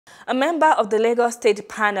A member of the Lagos State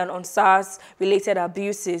panel on SARS Related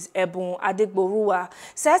Abuses, Ebun Adegboruwa,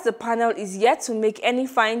 says the panel is yet to make any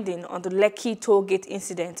finding on the Lekki Tollgate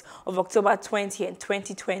incident of October 20 and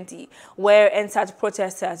 2020, where NSAT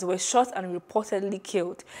protesters were shot and reportedly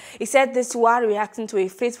killed. He said this while reacting to a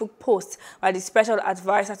Facebook post by the Special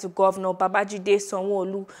Advisor to Governor Babajide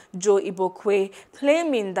Sanwo-Olu, Joe Ibokwe,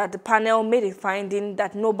 claiming that the panel made a finding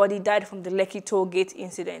that nobody died from the Lekki Tollgate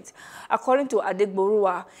incident. According to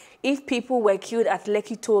Adegboruwa, if people were killed at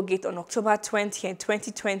Lekki Tollgate on October 20 and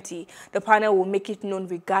 2020, the panel will make it known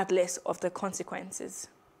regardless of the consequences.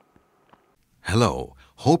 Hello,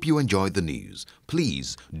 hope you enjoyed the news.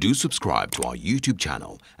 Please do subscribe to our YouTube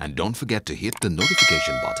channel and don't forget to hit the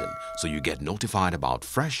notification button so you get notified about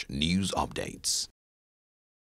fresh news updates.